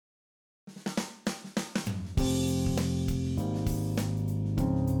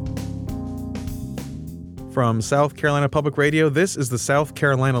From South Carolina Public Radio, this is the South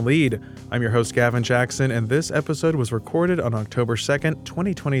Carolina Lead. I'm your host, Gavin Jackson, and this episode was recorded on October 2nd,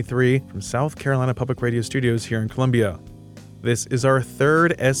 2023 from South Carolina Public Radio Studios here in Columbia. This is our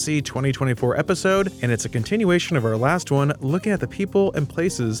third SC 2024 episode, and it's a continuation of our last one, looking at the people and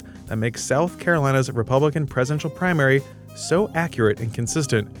places that make South Carolina's Republican presidential primary so accurate and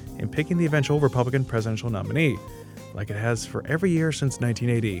consistent in picking the eventual Republican presidential nominee, like it has for every year since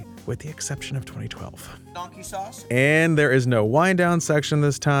 1980, with the exception of 2012. Donkey sauce. And there is no wind down section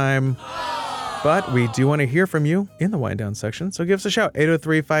this time, but we do want to hear from you in the wind down section, so give us a shout,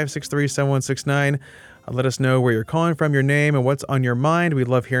 803-563-7169. Let us know where you're calling from, your name, and what's on your mind. We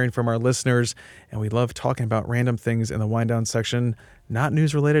love hearing from our listeners, and we love talking about random things in the wind down section, not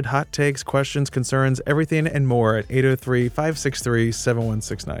news-related, hot takes, questions, concerns, everything and more at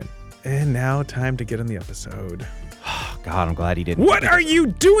 803-563-7169. And now, time to get in the episode. God, I'm glad he didn't. What are you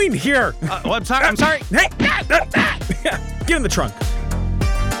doing here? I'm sorry. I'm sorry. Hey, get in the trunk.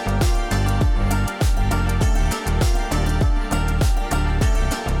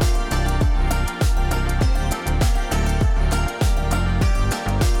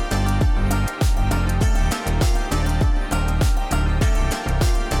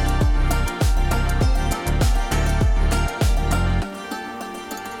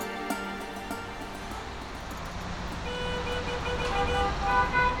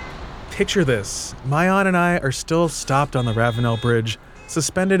 Picture this. Mayan and I are still stopped on the Ravenel Bridge,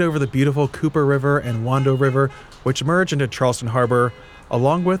 suspended over the beautiful Cooper River and Wando River, which merge into Charleston Harbor,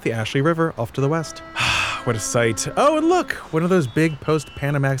 along with the Ashley River off to the west. What a sight. Oh, and look, one of those big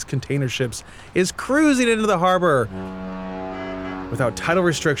post-Panamax container ships is cruising into the harbor without tidal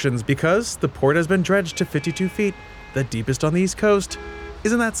restrictions because the port has been dredged to 52 feet, the deepest on the East Coast.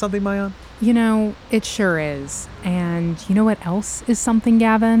 Isn't that something, Mayan? You know, it sure is. And you know what else is something,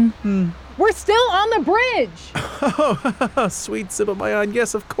 Gavin? We're still on the bridge! Oh, sweet Sybil Mayan.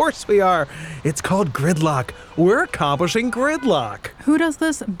 Yes, of course we are. It's called gridlock. We're accomplishing gridlock. Who does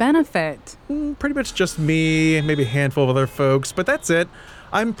this benefit? Pretty much just me, maybe a handful of other folks, but that's it.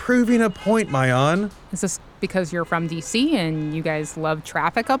 I'm proving a point, Mayan. Is this because you're from D.C. and you guys love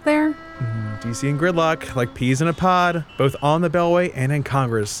traffic up there? D.C. and gridlock, like peas in a pod, both on the Beltway and in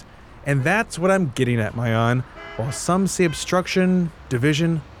Congress. And that's what I'm getting at, Mayan. While some see obstruction,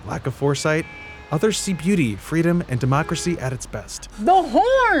 division, lack of foresight, others see beauty, freedom, and democracy at its best. The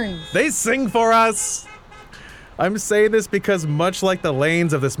horns! They sing for us! I'm saying this because much like the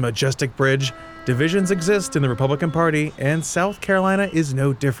lanes of this majestic bridge, divisions exist in the Republican Party, and South Carolina is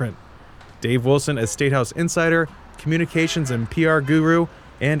no different. Dave Wilson, a State House insider, communications and PR guru,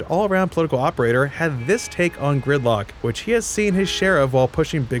 and all-around political operator, had this take on gridlock, which he has seen his share of while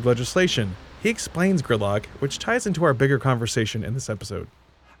pushing big legislation. He explains gridlock, which ties into our bigger conversation in this episode.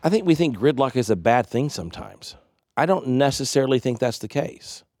 I think we think gridlock is a bad thing sometimes. I don't necessarily think that's the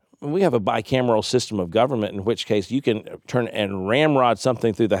case. We have a bicameral system of government, in which case you can turn and ramrod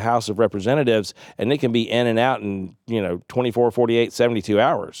something through the House of Representatives, and it can be in and out in, 24, 48, 72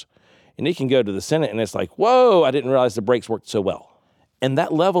 hours. And it can go to the Senate, and it's like, whoa, I didn't realize the brakes worked so well. And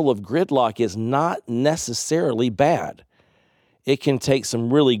that level of gridlock is not necessarily bad. It can take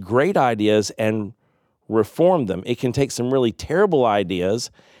some really great ideas and reform them. It can take some really terrible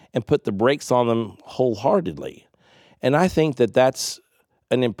ideas and put the brakes on them wholeheartedly. And I think that that's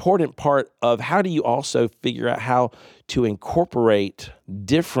an important part of how do you also figure out how to incorporate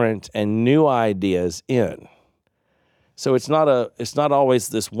different and new ideas in. So it's not always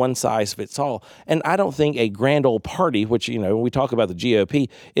this one size fits all. And I don't think a grand old party, which, when we talk about the GOP,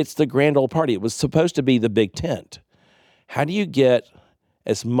 it's the grand old party. It was supposed to be the big tent. How do you get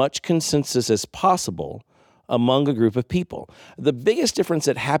as much consensus as possible among a group of people? The biggest difference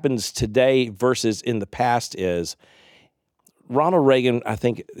that happens today versus in the past is Ronald Reagan, I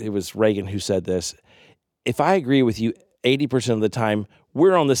think it was Reagan who said this, if I agree with you 80% of the time,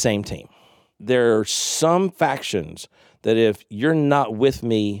 we're on the same team. There are some factions that if you're not with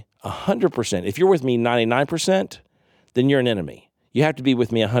me 100%, if you're with me 99%, then you're an enemy. You have to be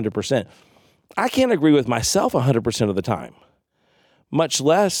with me 100%. I can't agree with myself 100% of the time, much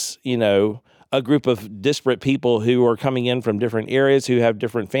less, a group of disparate people who are coming in from different areas, who have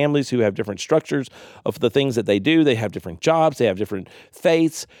different families, who have different structures of the things that they do. They have different jobs. They have different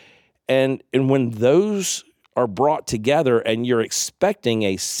faiths. And when those are brought together and you're expecting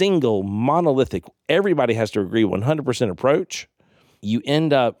a single monolithic, everybody has to agree 100% approach, you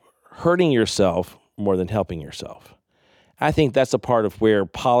end up hurting yourself more than helping yourself. I think that's a part of where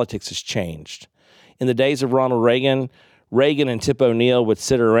politics has changed. In the days of Ronald Reagan, and Tip O'Neill would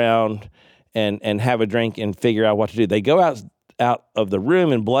sit around and have a drink and figure out what to do. They go out out of the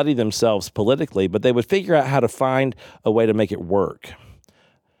room and bloody themselves politically, but they would figure out how to find a way to make it work.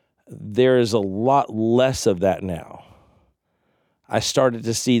 There is a lot less of that now. I started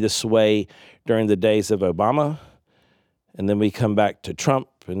to see the sway during the days of Obama, and then we come back to Trump,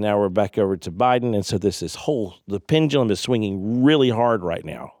 and now we're back over to Biden, and so the pendulum is swinging really hard right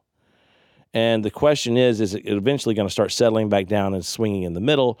now. And the question is it eventually going to start settling back down and swinging in the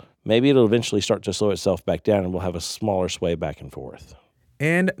middle? Maybe it'll eventually start to slow itself back down and we'll have a smaller sway back and forth.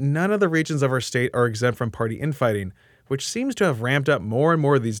 And none of the regions of our state are exempt from party infighting, which seems to have ramped up more and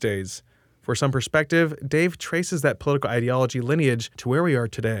more these days. For some perspective, Dave traces that political ideology lineage to where we are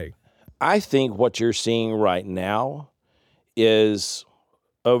today. I think what you're seeing right now is,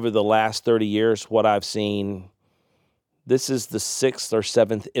 over the last 30 years, what I've seen, this is the 6th or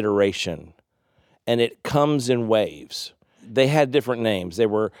 7th iteration. And it comes in waves. They had different names. They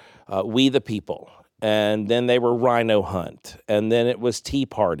were We the People, and then they were Rhino Hunt, and then it was Tea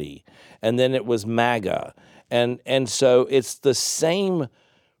Party, and then it was MAGA. And so it's the same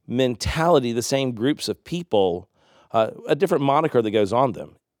mentality, the same groups of people, a different moniker that goes on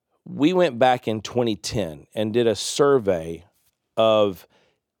them. We went back in 2010 and did a survey of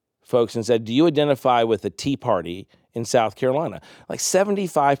folks and said, do you identify with the Tea Party in South Carolina? Like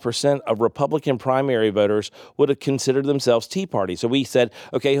 75% of Republican primary voters would have considered themselves Tea Party. So we said,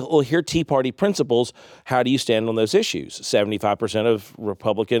 okay, well, here are Tea Party principles. How do you stand on those issues? 75% of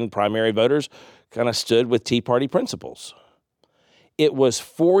Republican primary voters kind of stood with Tea Party principles. It was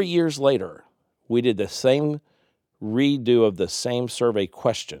 4 years later, we did the same redo of the same survey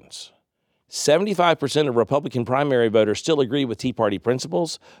questions. 75% of Republican primary voters still agree with Tea Party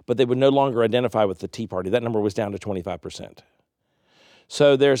principles, but they would no longer identify with the Tea Party. That number was down to 25%.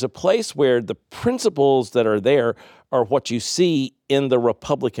 So there's a place where the principles that are there are what you see in the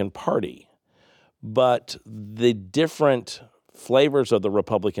Republican Party, but the different flavors of the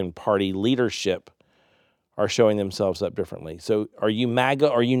Republican Party leadership are showing themselves up differently. So are you MAGA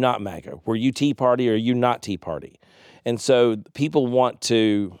or are you not MAGA? Were you Tea Party or are you not Tea Party? And so people want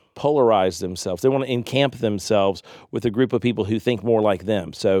to polarize themselves. They want to encamp themselves with a group of people who think more like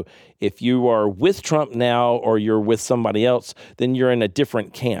them. So if you are with Trump now or you're with somebody else, then you're in a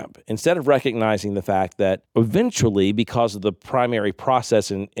different camp. Instead of recognizing the fact that eventually, because of the primary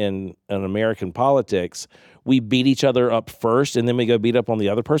process in American politics, we beat each other up first and then we go beat up on the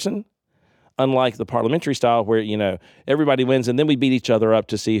other person. Unlike the parliamentary style where, everybody wins and then we beat each other up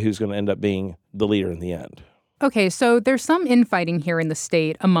to see who's going to end up being the leader in the end. Okay, so there's some infighting here in the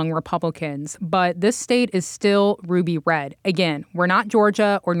state among Republicans, but this state is still ruby red. Again, we're not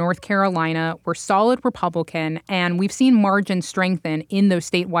Georgia or North Carolina. We're solid Republican, and we've seen margins strengthen in those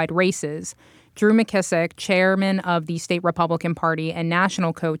statewide races. Drew McKissick, chairman of the state Republican Party and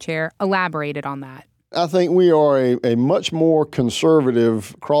national co-chair, elaborated on that. I think we are a much more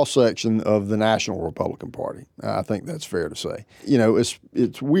conservative cross-section of the National Republican Party. I think that's fair to say.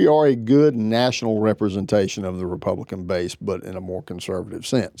 We are a good national representation of the Republican base, but in a more conservative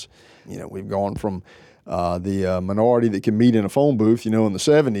sense. We've gone from the minority that can meet in a phone booth, in the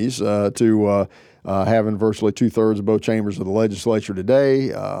 70s to having virtually 2/3 of both chambers of the legislature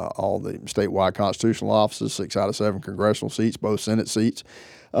today, all the statewide constitutional offices, 6 out of 7 congressional seats, both Senate seats,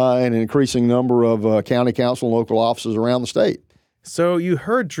 and an increasing number of county council and local offices around the state. So you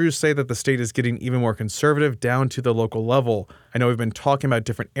heard Drew say that the state is getting even more conservative down to the local level. I know we've been talking about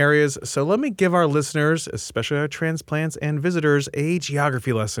different areas, so let me give our listeners, especially our transplants and visitors, a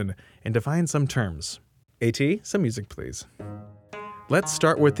geography lesson and define some terms. AT, some music, please. Let's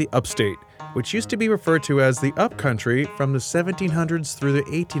start with the upstate, which used to be referred to as the upcountry from the 1700s through the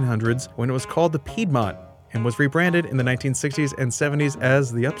 1800s when it was called the Piedmont and was rebranded in the 1960s and 70s as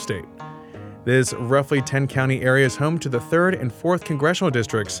the upstate. This roughly 10-county area is home to the 3rd and 4th congressional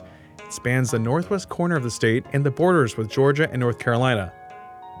districts. It spans the northwest corner of the state and the borders with Georgia and North Carolina.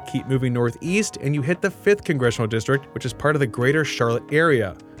 Keep moving northeast and you hit the 5th congressional district, which is part of the greater Charlotte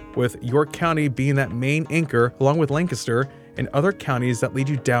area, with York County being that main anchor along with Lancaster and other counties that lead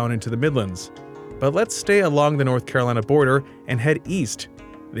you down into the Midlands. But let's stay along the North Carolina border and head east.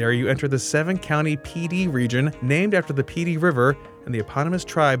 There you enter the 7-county Pee Dee region named after the Pee Dee River and the eponymous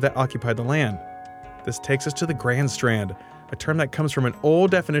tribe that occupied the land. This takes us to the Grand Strand, a term that comes from an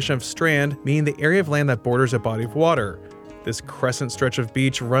old definition of strand, meaning the area of land that borders a body of water. This crescent stretch of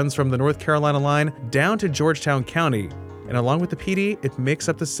beach runs from the North Carolina line down to Georgetown County, and along with the Pee Dee, it makes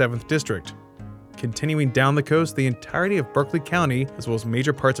up the 7th district. Continuing down the coast, the entirety of Berkeley County, as well as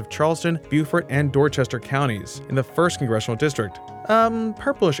major parts of Charleston, Beaufort, and Dorchester counties in the 1st congressional district.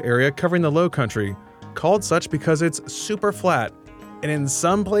 Purplish area covering the low country, called such because it's super flat, and in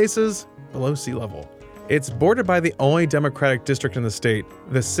some places, below sea level. It's bordered by the only Democratic district in the state,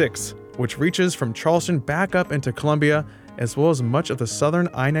 the 6th, which reaches from Charleston back up into Columbia, as well as much of the southern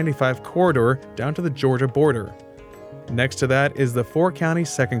I-95 corridor down to the Georgia border. Next to that is the 4-county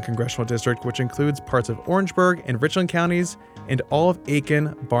 2nd Congressional District, which includes parts of Orangeburg and Richland counties, and all of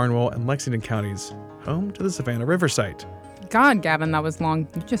Aiken, Barnwell, and Lexington counties, home to the Savannah River site. God, Gavin, that was long.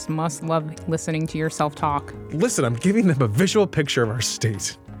 You just must love listening to yourself talk. Listen, I'm giving them a visual picture of our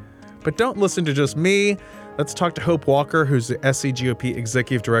state. But don't listen to just me. Let's talk to Hope Walker, who's the SCGOP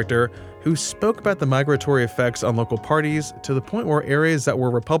Executive Director, who spoke about the migratory effects on local parties to the point where areas that were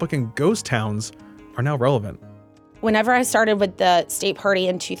Republican ghost towns are now relevant. Whenever I started with the state party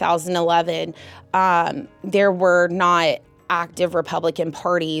in 2011, there were not active Republican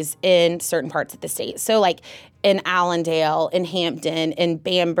parties in certain parts of the state. So like in Allendale, in Hampton, in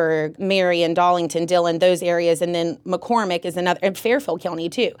Bamberg, Marion, Darlington, Dillon, those areas, and then McCormick is another, and Fairfield County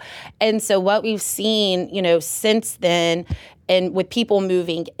too. And so what we've seen, since then, and with people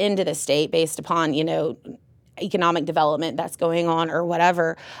moving into the state based upon, economic development that's going on or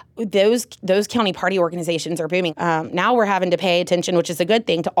whatever, those county party organizations are booming. Now we're having to pay attention, which is a good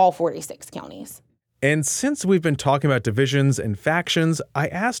thing, to all 46 counties. And since we've been talking about divisions and factions, I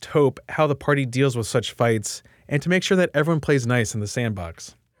asked Hope how the party deals with such fights and to make sure that everyone plays nice in the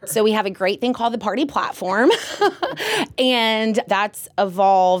sandbox. So we have a great thing called the party platform, and that's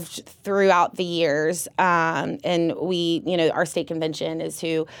evolved throughout the years. And we, our state convention is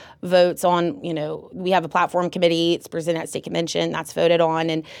who votes on, we have a platform committee. It's presented at state convention. That's voted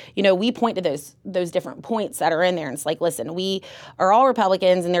on. And, we point to those different points that are in there. And it's like, listen, we are all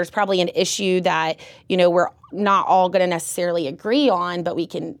Republicans, and there's probably an issue that, we're not all going to necessarily agree on, but we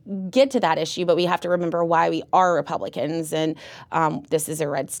can get to that issue. But we have to remember why we are Republicans. And this is a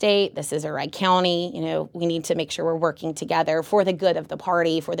red state. This is a red county. We need to make sure we're working together for the good of the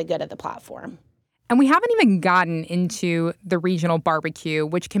party, for the good of the platform. And we haven't even gotten into the regional barbecue,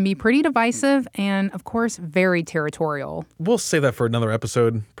 which can be pretty divisive and, of course, very territorial. We'll save that for another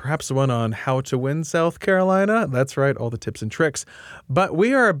episode, perhaps one on how to win South Carolina. That's right, all the tips and tricks. But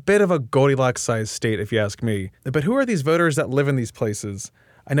we are a bit of a Goldilocks-sized state, if you ask me. But who are these voters that live in these places?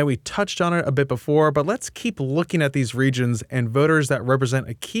 I know we touched on it a bit before, but let's keep looking at these regions and voters that represent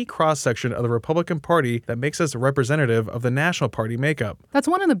a key cross-section of the Republican Party that makes us representative of the National Party makeup. That's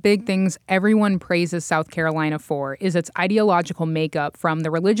one of the big things everyone praises South Carolina for, is its ideological makeup, from the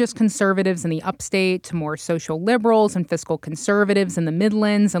religious conservatives in the upstate to more social liberals and fiscal conservatives in the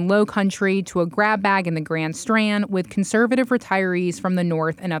Midlands and Low Country to a grab bag in the Grand Strand with conservative retirees from the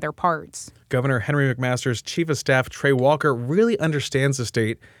North and other parts. Governor Henry McMaster's Chief of Staff, Trey Walker, really understands the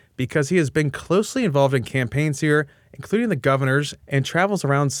state because he has been closely involved in campaigns here, including the governor's, and travels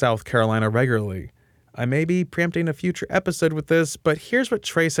around South Carolina regularly. I may be preempting a future episode with this, but here's what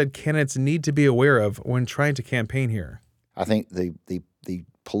Trey said candidates need to be aware of when trying to campaign here. I think the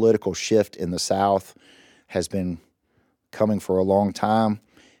political shift in the South has been coming for a long time,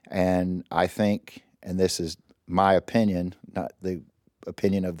 and I think, and this is my opinion, not the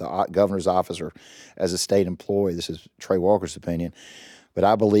opinion of the governor's office or as a state employee, this is Trey Walker's opinion, but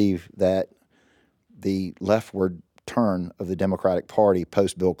I believe that the leftward turn of the Democratic Party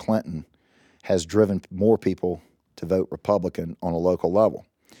post Bill Clinton has driven more people to vote Republican on a local level.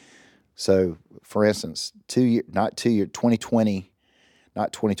 So, for instance, 2020,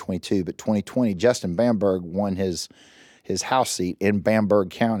 not 2022, but 2020, Justin Bamberg won his House seat in Bamberg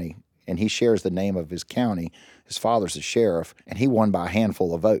County, and he shares the name of his county. His father's a sheriff, and he won by a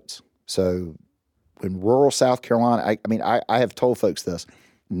handful of votes. So in rural South Carolina, I have told folks this,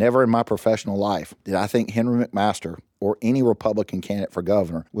 never in my professional life did I think Henry McMaster or any Republican candidate for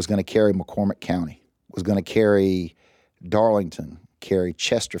governor was going to carry McCormick County, was going to carry Darlington, carry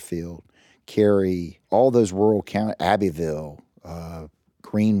Chesterfield, carry all those rural counties, Abbeville,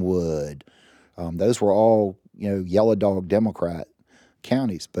 Greenwood. Those were all, yellow dog Democrat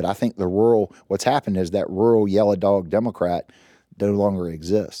counties. But I think what's happened is that rural yellow dog Democrat no longer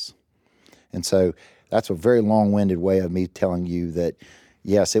exists. And so that's a very long-winded way of me telling you that,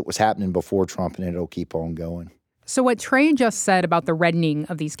 yes, it was happening before Trump and it'll keep on going. So what Trey just said about the reddening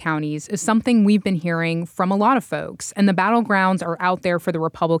of these counties is something we've been hearing from a lot of folks. And the battlegrounds are out there for the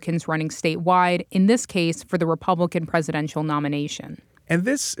Republicans running statewide, in this case, for the Republican presidential nomination. And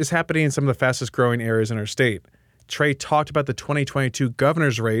this is happening in some of the fastest growing areas in our state. Trey talked about the 2022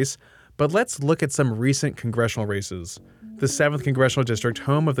 governor's race, but let's look at some recent congressional races. The 7th Congressional District,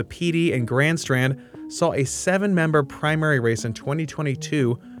 home of the PD and Grand Strand, saw a 7-member primary race in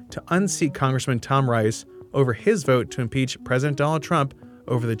 2022 to unseat Congressman Tom Rice over his vote to impeach President Donald Trump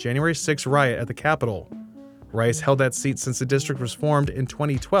over the January 6th riot at the Capitol. Rice held that seat since the district was formed in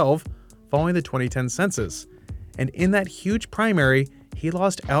 2012, following the 2010 census. And in that huge primary, he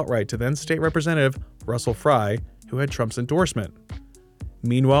lost outright to then State Representative Russell Fry, who had Trump's endorsement.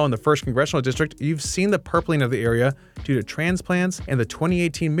 Meanwhile, in the 1st Congressional District, you've seen the purpling of the area due to transplants and the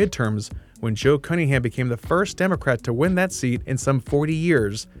 2018 midterms, when Joe Cunningham became the first Democrat to win that seat in some 40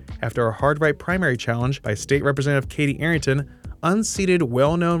 years, after a hard-right primary challenge by State Representative Katie Arrington unseated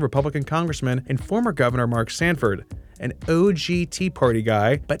well-known Republican Congressman and former Governor Mark Sanford, an OG Tea Party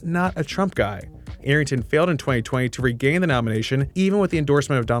guy, but not a Trump guy. Arrington failed in 2020 to regain the nomination, even with the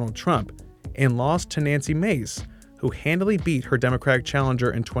endorsement of Donald Trump, and lost to Nancy Mace, who handily beat her Democratic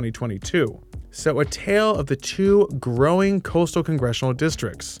challenger in 2022. So a tale of the two growing coastal congressional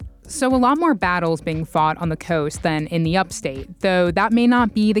districts. So a lot more battles being fought on the coast than in the upstate, though that may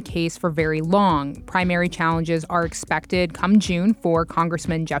not be the case for very long. Primary challenges are expected come June for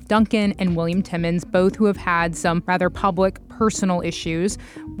Congressman Jeff Duncan and William Timmons, both who have had some rather public personal issues,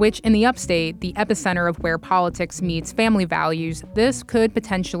 which in the upstate, the epicenter of where politics meets family values, this could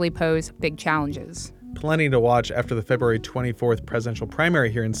potentially pose big challenges. Plenty to watch after the February 24th presidential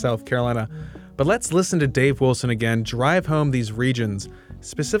primary here in South Carolina. But let's listen to Dave Wilson again drive home these regions,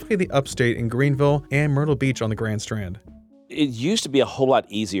 specifically the upstate in Greenville and Myrtle Beach on the Grand Strand. It used to be a whole lot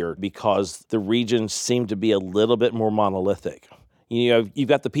easier because the regions seemed to be a little bit more monolithic. You've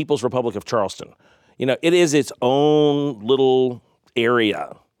got the People's Republic of Charleston. It is its own little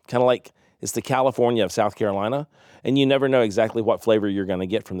area, kind of like it's the California of South Carolina, and you never know exactly what flavor you're going to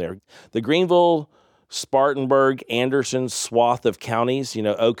get from there. The Greenville, Spartanburg, Anderson swath of counties,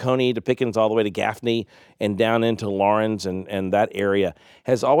 Oconee to Pickens all the way to Gaffney and down into Lawrence and that area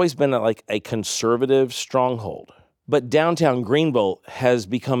has always been a conservative stronghold. But downtown Greenville has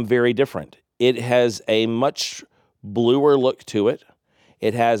become very different. It has a much bluer look to it.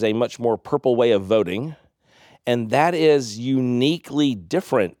 It has a much more purple way of voting. And that is uniquely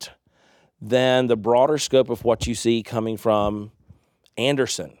different than the broader scope of what you see coming from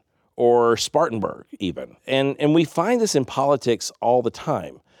Anderson or Spartanburg even. And we find this in politics all the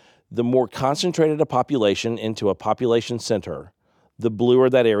time. The more concentrated a population into a population center, the bluer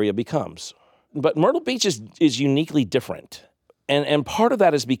that area becomes. But Myrtle Beach is uniquely different. And part of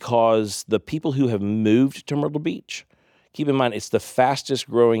that is because the people who have moved to Myrtle Beach, keep in mind, it's the fastest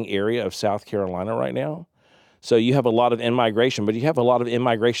growing area of South Carolina right now. So you have a lot of in-migration, but you have a lot of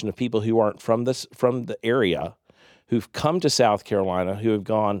in-migration of people who aren't from the area, who've come to South Carolina, who have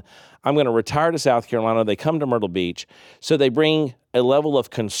gone, I'm going to retire to South Carolina. They come to Myrtle Beach. So they bring a level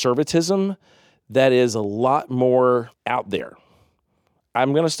of conservatism that is a lot more out there.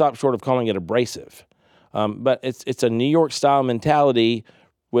 I'm going to stop short of calling it abrasive. But it's a New York-style mentality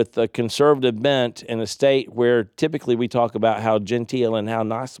with a conservative bent in a state where typically we talk about how genteel and how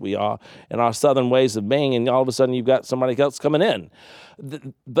nice we are and our southern ways of being, and all of a sudden you've got somebody else coming in.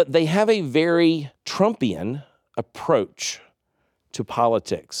 But they have a very Trumpian approach to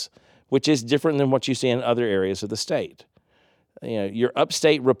politics, which is different than what you see in other areas of the state. Your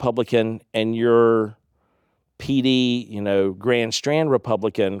upstate Republican and your PD, Grand Strand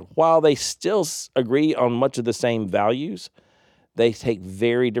Republican, while they still agree on much of the same values, they take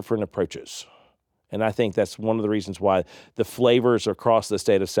very different approaches. And I think that's one of the reasons why the flavors across the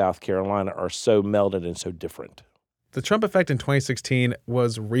state of South Carolina are so melded and so different. The Trump effect in 2016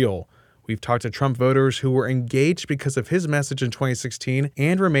 was real. We've talked to Trump voters who were engaged because of his message in 2016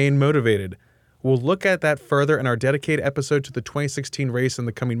 and remain motivated. We'll look at that further in our dedicated episode to the 2016 race in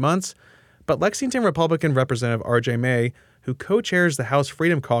the coming months. But Lexington Republican Representative R.J. May, who co-chairs the House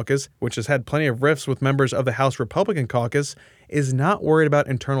Freedom Caucus, which has had plenty of rifts with members of the House Republican Caucus, is not worried about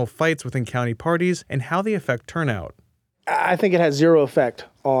internal fights within county parties and how they affect turnout. I think it has zero effect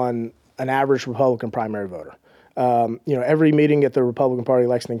on an average Republican primary voter. Every meeting at the Republican Party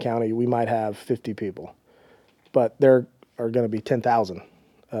Lexington County, we might have 50 people, but there are going to be 10,000.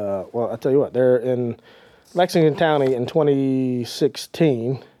 Well, I'll tell you what, there in Lexington County in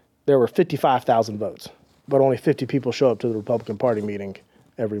 2016, there were 55,000 votes, but only 50 people show up to the Republican Party meeting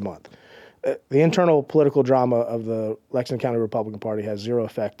every month. The internal political drama of the Lexington County Republican Party has zero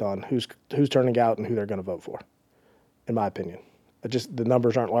effect on who's turning out and who they're going to vote for, in my opinion. The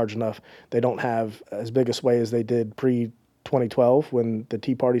numbers aren't large enough. They don't have as big a sway as they did pre-2012 when the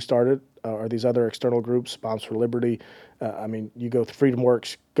Tea Party started, or these other external groups, Moms for Liberty. You go through Freedom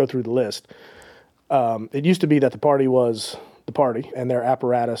Works, go through the list. It used to be that the party was the party and their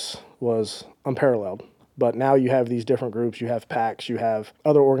apparatus was unparalleled. But now you have these different groups, you have PACs, you have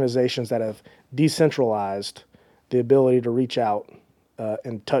other organizations that have decentralized the ability to reach out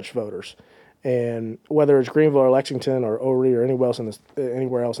and touch voters. And whether it's Greenville or Lexington or Horry or anywhere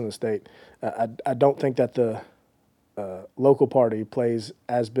else in the state, I don't think that the local party plays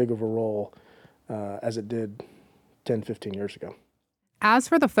as big of a role as it did 10, 15 years ago. As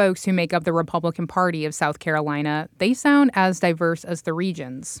for the folks who make up the Republican Party of South Carolina, they sound as diverse as the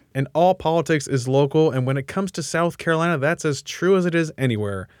regions. And all politics is local, and when it comes to South Carolina, that's as true as it is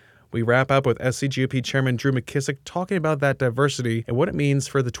anywhere. We wrap up with SCGOP Chairman Drew McKissick talking about that diversity and what it means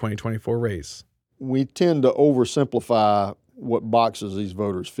for the 2024 race. We tend to oversimplify what boxes these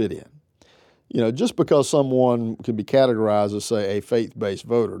voters fit in. Just because someone can be categorized as, say, a faith-based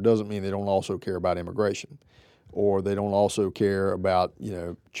voter doesn't mean they don't also care about immigration, or they don't also care about,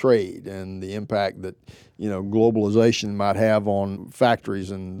 trade and the impact that, globalization might have on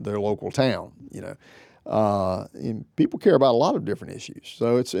factories in their local town, And people care about a lot of different issues.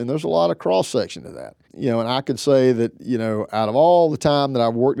 So and there's a lot of cross-section to that. And I could say that, out of all the time that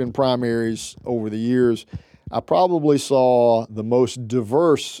I've worked in primaries over the years, I probably saw the most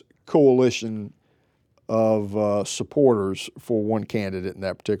diverse coalition of supporters for one candidate in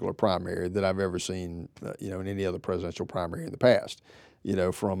that particular primary that I've ever seen, in any other presidential primary in the past.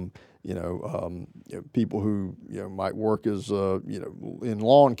 From people who might work as in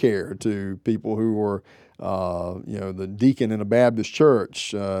lawn care, to people who were the deacon in a Baptist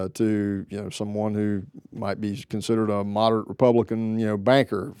church, to someone who might be considered a moderate Republican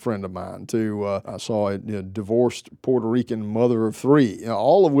banker friend of mine, to I saw a divorced Puerto Rican mother of three,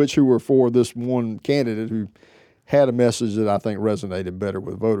 all of which who were for this one candidate who had a message that I think resonated better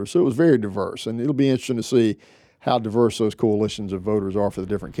with voters. So it was very diverse, and it'll be interesting to see how diverse those coalitions of voters are for the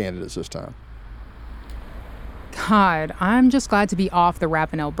different candidates this time. God, I'm just glad to be off the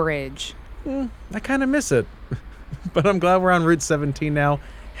Rappahannock Bridge. I kind of miss it. But I'm glad we're on Route 17 now,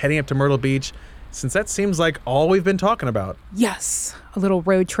 heading up to Myrtle Beach, since that seems like all we've been talking about. Yes, a little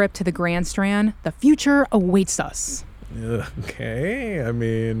road trip to the Grand Strand. The future awaits us. Okay, I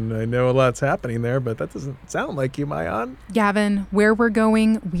mean, I know a lot's happening there, but that doesn't sound like you, Mayan. Gavin, where we're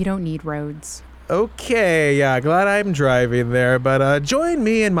going, we don't need roads. Okay, yeah, glad I'm driving there, but join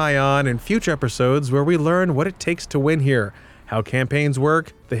me and Mayan in future episodes where we learn what it takes to win here, how campaigns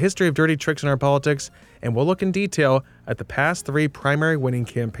work, the history of dirty tricks in our politics, and we'll look in detail at the past 3 primary winning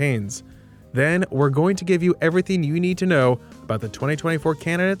campaigns. Then, we're going to give you everything you need to know about the 2024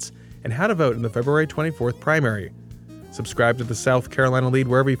 candidates and how to vote in the February 24th primary. Subscribe to the South Carolina Lead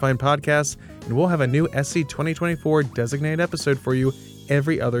wherever you find podcasts, and we'll have a new SC 2024 designated episode for you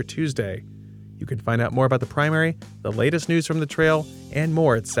every other Tuesday. You can find out more about the primary, the latest news from the trail, and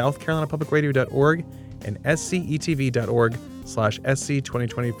more at southcarolinapublicradio.org and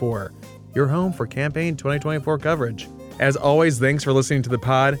scetv.org/SC2024, your home for campaign 2024 coverage. As always, thanks for listening to the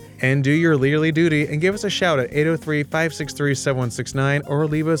pod, and do your leaderly duty and give us a shout at 803-563-7169 or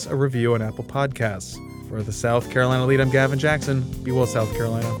leave us a review on Apple Podcasts. For the South Carolina Lead, I'm Gavin Jackson. Be well, South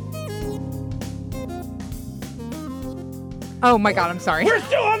Carolina. Oh my God, I'm sorry. We're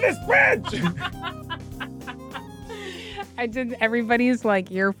still on this bridge! Everybody's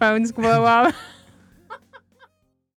earphones blow up.